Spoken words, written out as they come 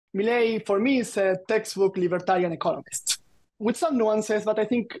Milei, for me, is a textbook libertarian economist with some nuances, but I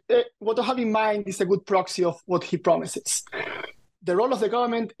think what to have in mind is a good proxy of what he promises. The role of the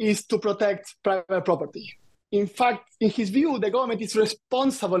government is to protect private property. In fact, in his view, the government is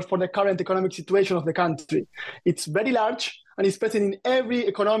responsible for the current economic situation of the country. It's very large and is present in every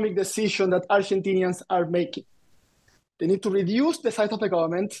economic decision that Argentinians are making. They need to reduce the size of the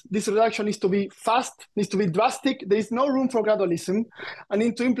government. This reduction needs to be fast, needs to be drastic. There is no room for gradualism, and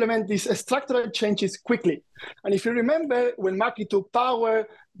need to implement these structural changes quickly. And if you remember, when Macri took power,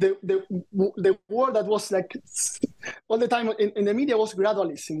 the word that was like all the time in the media was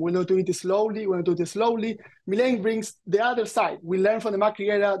gradualism. We're going to do it slowly, we're going to do it slowly. Milei brings the other side. We learned from the Macri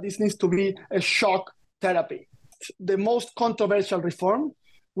era, this needs to be a shock therapy. The most controversial reform,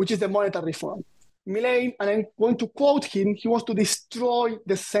 which is the monetary reform. Milei, and I'm going to quote him, he wants to destroy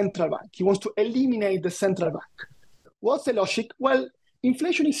the central bank. He wants to eliminate the central bank. What's the logic? Well,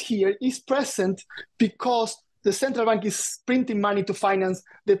 inflation is here, is present because the central bank is printing money to finance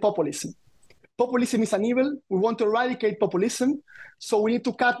the populism. Populism is an evil. We want to eradicate populism, so we need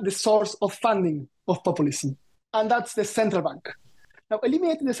to cut the source of funding of populism, and that's the central bank. Now,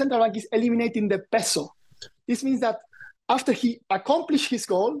 eliminating the central bank is eliminating the peso. This means that after he accomplished his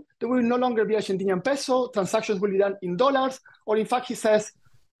goal, there will no longer be Argentinian peso, transactions will be done in dollars, or in fact, he says,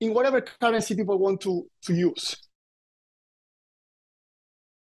 in whatever currency people want to use.